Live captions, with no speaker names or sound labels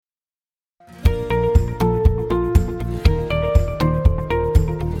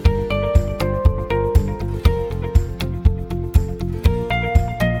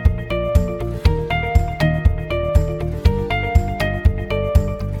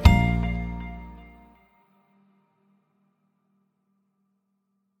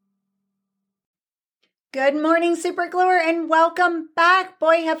Good morning, Super Gluer, and welcome back.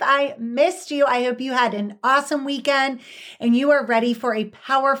 Boy, have I missed you. I hope you had an awesome weekend and you are ready for a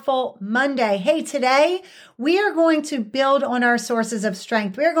powerful Monday. Hey, today we are going to build on our sources of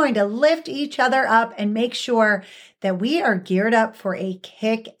strength. We're going to lift each other up and make sure that we are geared up for a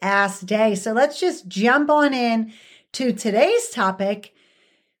kick-ass day. So let's just jump on in to today's topic.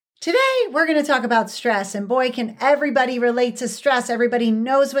 Today, we're going to talk about stress, and boy, can everybody relate to stress. Everybody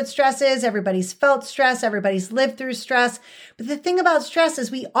knows what stress is. Everybody's felt stress. Everybody's lived through stress. But the thing about stress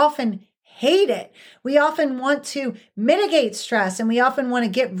is we often hate it. We often want to mitigate stress and we often want to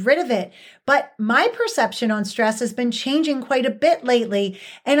get rid of it. But my perception on stress has been changing quite a bit lately.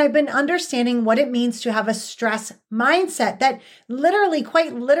 And I've been understanding what it means to have a stress mindset that literally,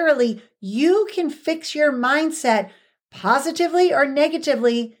 quite literally, you can fix your mindset positively or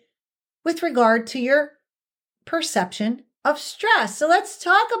negatively with regard to your perception of stress. So let's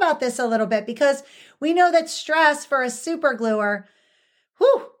talk about this a little bit because we know that stress for a super gluer,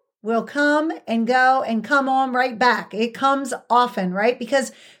 will come and go and come on right back. It comes often, right?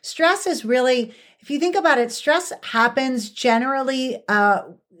 Because stress is really, if you think about it, stress happens generally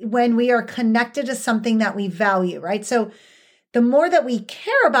when we are connected to something that we value, right? So the more that we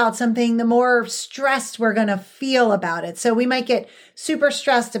care about something, the more stressed we're going to feel about it. So we might get super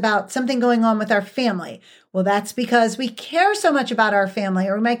stressed about something going on with our family. Well, that's because we care so much about our family.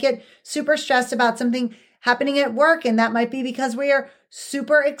 Or we might get super stressed about something happening at work. And that might be because we are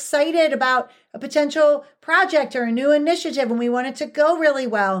super excited about a potential project or a new initiative and we want it to go really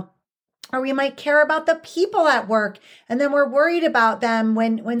well. Or we might care about the people at work and then we're worried about them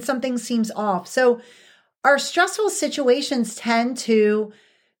when something seems off. So our stressful situations tend to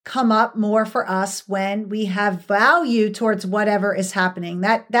come up more for us when we have value towards whatever is happening.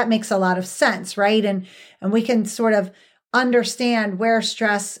 That makes a lot of sense, right? And we can sort of understand where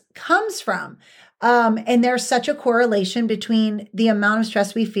stress comes from. And there's such a correlation between the amount of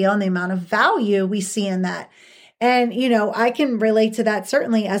stress we feel and the amount of value we see in that. And, I can relate to that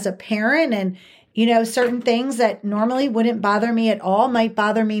certainly as a parent and certain things that normally wouldn't bother me at all might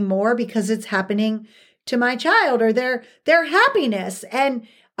bother me more because it's happening to my child or their happiness. And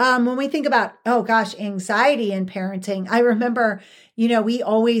when we think about, anxiety in parenting, I remember, we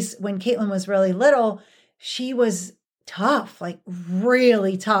always, when Caitlin was really little, she was tough, like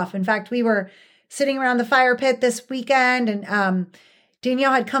really tough. In fact, we were sitting around the fire pit this weekend and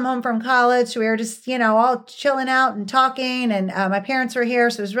Danielle had come home from college. So we were just, all chilling out and talking and my parents were here.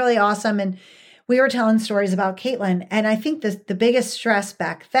 So it was really awesome. And we were telling stories about Caitlin. And I think the biggest stress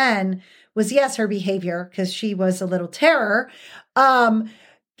back then was, yes, her behavior, because she was a little terror.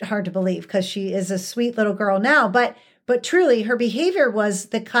 Hard to believe because she is a sweet little girl now. But truly, her behavior was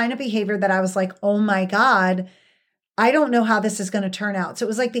the kind of behavior that I was like, oh my God, I don't know how this is going to turn out. So it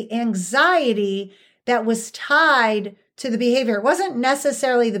was like the anxiety that was tied to the behavior. It wasn't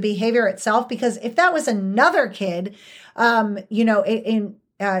necessarily the behavior itself, because if that was another kid,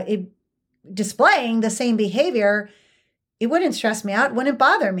 displaying the same behavior, it wouldn't stress me out, wouldn't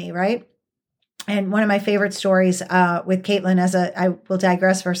bother me, right? And one of my favorite stories with Caitlin, I will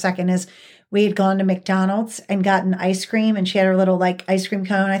digress for a second, is we had gone to McDonald's and gotten ice cream, and she had her little ice cream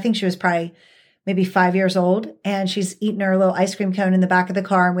cone. I think she was probably maybe 5 years old, and she's eating her little ice cream cone in the back of the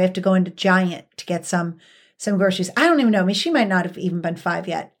car, and we have to go into Giant to get some groceries. I don't even know. I mean, she might not have even been 5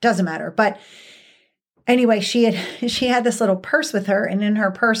 yet. Doesn't matter. But anyway, she had this little purse with her, and in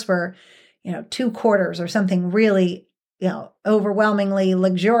her purse were, 2 quarters or something really, overwhelmingly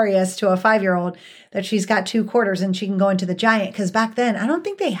luxurious to a 5-year-old, that she's got 2 quarters and she can go into the Giant. Because back then, I don't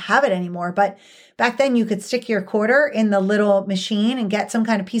think they have it anymore, but back then you could stick your quarter in the little machine and get some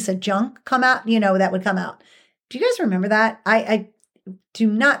kind of piece of junk come out, that would come out. Do you guys remember that? I do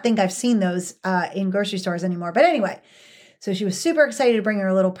not think I've seen those in grocery stores anymore. But anyway, so she was super excited to bring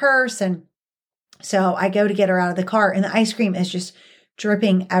her little purse. And so I go to get her out of the car and the ice cream is just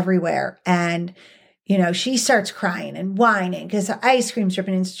dripping everywhere. And she starts crying and whining because the ice cream's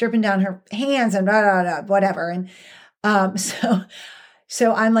dripping and it's dripping down her hands and whatever. And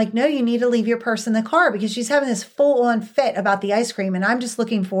so I'm like, no, you need to leave your purse in the car, because she's having this full on fit about the ice cream. And I'm just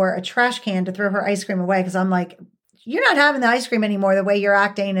looking for a trash can to throw her ice cream away, because I'm like, you're not having the ice cream anymore the way you're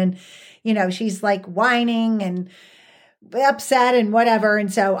acting. And, she's like whining and upset and whatever.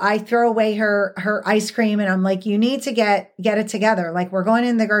 And so I throw away her ice cream and I'm like, you need to get it together. Like, we're going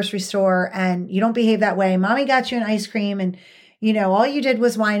in the grocery store and you don't behave that way. Mommy got you an ice cream and, all you did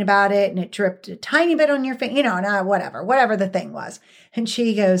was whine about it and it dripped a tiny bit on your face, and whatever the thing was. And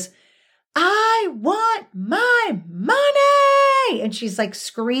she goes, I want my money. Yay. And she's like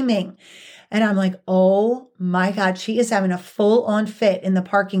screaming. And I'm like, oh my God, she is having a full on fit in the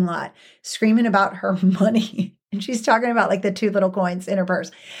parking lot, screaming about her money. And she's talking about like the 2 little coins in her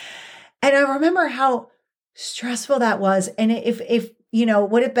purse. And I remember how stressful that was. And if it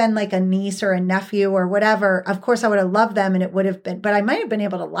would have been like a niece or a nephew or whatever, of course I would have loved them and it would have been, but I might have been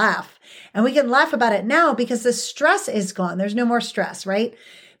able to laugh. And we can laugh about it now because the stress is gone. There's no more stress, right?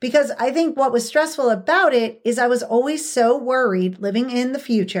 Because I think what was stressful about it is I was always so worried living in the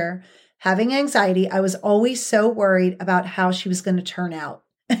future, having anxiety. I was always so worried about how she was going to turn out,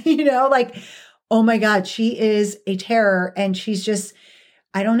 like, oh my God, she is a terror. And she's just,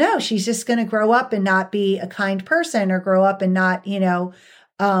 I don't know, she's just going to grow up and not be a kind person or grow up and not,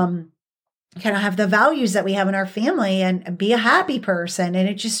 kind of have the values that we have in our family and be a happy person. And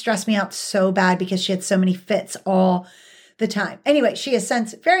it just stressed me out so bad because she had so many fits all the time. Anyway, she has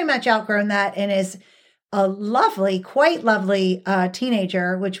since very much outgrown that and is a lovely, quite lovely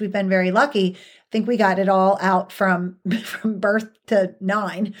teenager, which we've been very lucky. I think we got it all out from birth to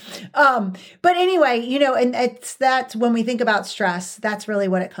 9. But anyway, and that's when we think about stress, that's really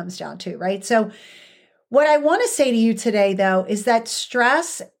what it comes down to, right? So what I want to say to you today, though, is that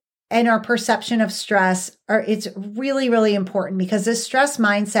stress and our perception of stress it's really, really important because this stress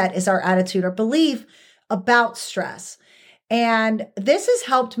mindset is our attitude or belief about stress. And this has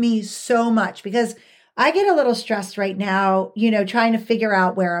helped me so much because I get a little stressed right now, trying to figure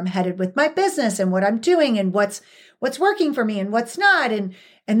out where I'm headed with my business and what I'm doing and what's working for me and what's not. And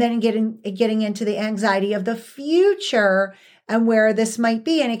then getting into the anxiety of the future and where this might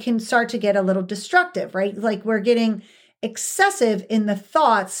be. And it can start to get a little destructive, right? Like we're getting excessive in the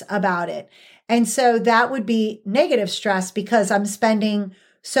thoughts about it. And so that would be negative stress because I'm spending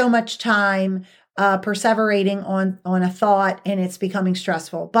so much time perseverating on a thought and it's becoming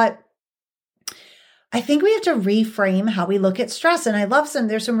stressful. But I think we have to reframe how we look at stress. And I love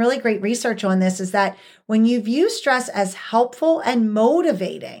there's some really great research on this, is that when you view stress as helpful and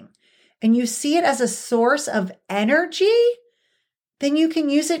motivating, and you see it as a source of energy, then you can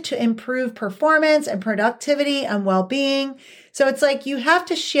use it to improve performance and productivity and well-being. So it's like you have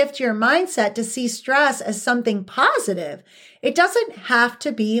to shift your mindset to see stress as something positive. It doesn't have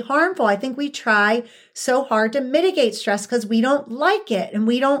to be harmful. I think we try so hard to mitigate stress because we don't like it and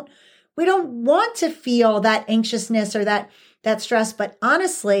we don't want to feel that anxiousness or that stress. But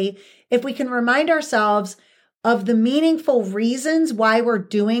honestly, if we can remind ourselves of the meaningful reasons why we're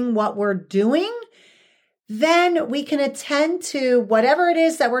doing what we're doing, then we can attend to whatever it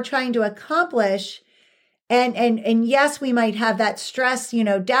is that we're trying to accomplish. And yes, we might have that stress,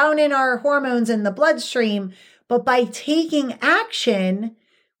 down in our hormones in the bloodstream, but by taking action,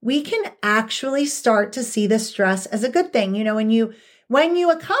 we can actually start to see the stress as a good thing. When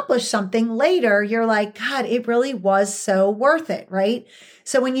you accomplish something later, you're like, God, it really was so worth it, right?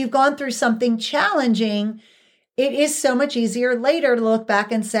 So when you've gone through something challenging, it is so much easier later to look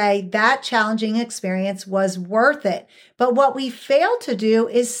back and say that challenging experience was worth it. But what we fail to do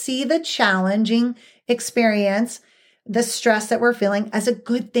is see the challenging experience, the stress that we're feeling, as a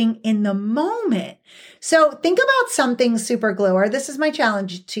good thing in the moment. So think about something, super gluer. This is my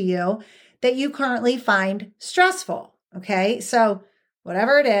challenge to you, that you currently find stressful. Okay. So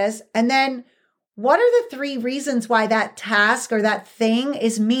whatever it is. And then what are the 3 reasons why that task or that thing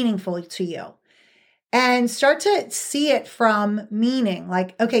is meaningful to you? And start to see it from meaning.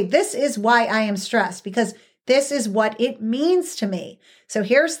 Like, okay, this is why I am stressed because this is what it means to me. So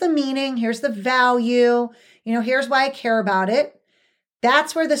here's the meaning. Here's the value. Here's why I care about it.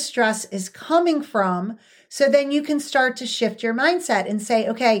 That's where the stress is coming from. So then you can start to shift your mindset and say,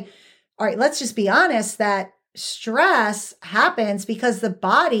 okay, all right, let's just be honest that stress happens because the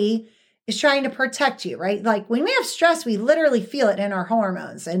body is trying to protect you, right? Like when we have stress, we literally feel it in our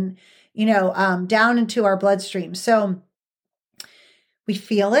hormones and down into our bloodstream. So we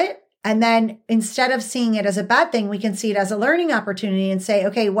feel it. And then instead of seeing it as a bad thing, we can see it as a learning opportunity and say,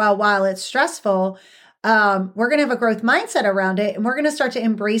 okay, well, while it's stressful, we're going to have a growth mindset around it. And we're going to start to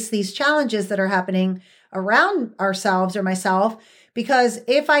embrace these challenges that are happening around ourselves or myself. Because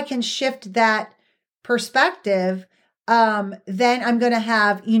if I can shift that perspective, then I'm going to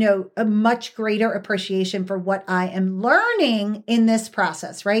have, a much greater appreciation for what I am learning in this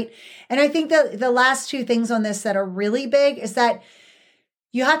process, right? And I think that the last 2 things on this that are really big is that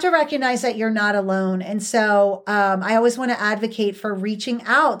you have to recognize that you're not alone. And so I always want to advocate for reaching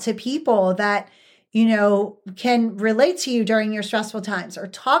out to people that, can relate to you during your stressful times, or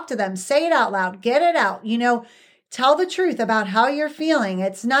talk to them, say it out loud, get it out, tell the truth about how you're feeling.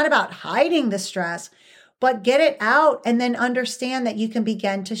 It's not about hiding the stress, but get it out and then understand that you can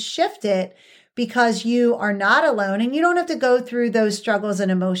begin to shift it because you are not alone and you don't have to go through those struggles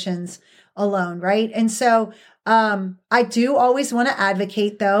and emotions alone, right? And so I do always want to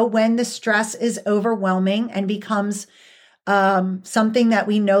advocate, though, when the stress is overwhelming and becomes something that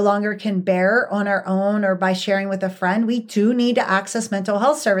we no longer can bear on our own or by sharing with a friend, we do need to access mental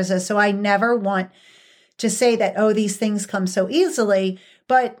health services. So I never want to say that, oh, these things come so easily,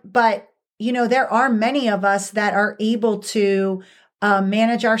 but there are many of us that are able to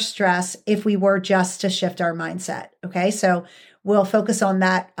manage our stress if we were just to shift our mindset. Okay. So we'll focus on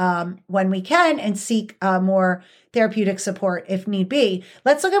that when we can and seek more therapeutic support if need be.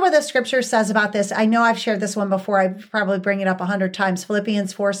 Let's look at what the scripture says about this. I know I've shared this one before. I probably bring it up 100 times.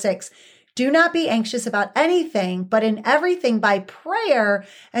 Philippians 4:6. Do not be anxious about anything, but in everything by prayer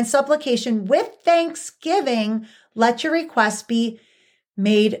and supplication with thanksgiving, let your requests be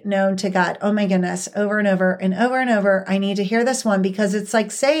made known to God. Oh my goodness. Over and over and over and over. I need to hear this one because it's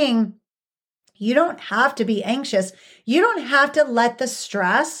like saying, you don't have to be anxious. You don't have to let the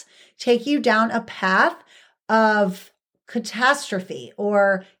stress take you down a path of catastrophe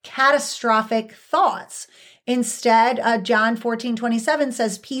or catastrophic thoughts. Instead, John 14:27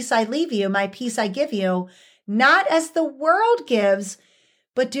 says, peace I leave you, my peace I give you, not as the world gives,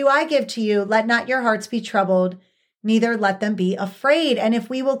 but do I give to you. Let not your hearts be troubled, neither let them be afraid. And if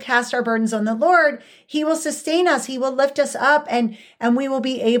we will cast our burdens on the Lord, he will sustain us. He will lift us up and we will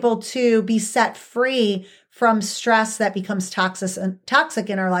be able to be set free from stress that becomes toxic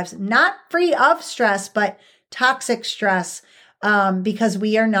in our lives. Not free of stress, but toxic stress, because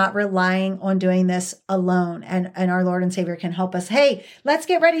we are not relying on doing this alone, and our Lord and Savior can help us. Hey, let's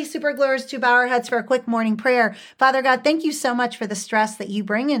get ready, super glowers, to bow our heads for a quick morning prayer. Father God, thank you so much for the stress that you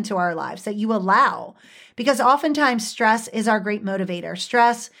bring into our lives, that you allow, because oftentimes stress is our great motivator.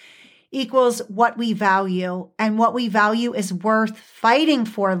 Stress equals what we value, and what we value is worth fighting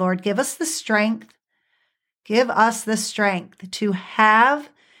for. Lord, give us the strength. Give us the strength to have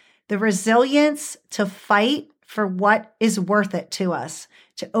the resilience to fight for what is worth it to us,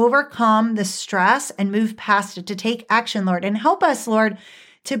 to overcome the stress and move past it, to take action, Lord, and help us, Lord,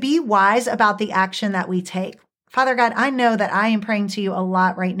 to be wise about the action that we take. Father God, I know that I am praying to you a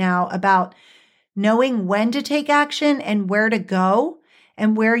lot right now about knowing when to take action and where to go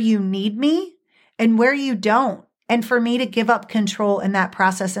and where you need me and where you don't, and for me to give up control in that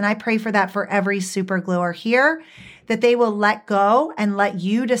process. And I pray for that for every super glower here, that they will let go and let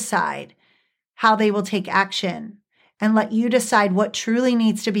you decide how they will take action, and let you decide what truly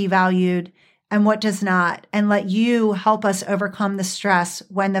needs to be valued and what does not, and let you help us overcome the stress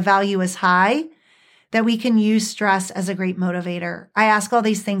when the value is high, that we can use stress as a great motivator. I ask all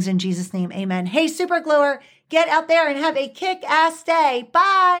these things in Jesus' name. Amen. Hey, super glower, get out there and have a kick-ass day.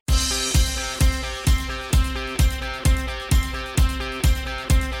 Bye.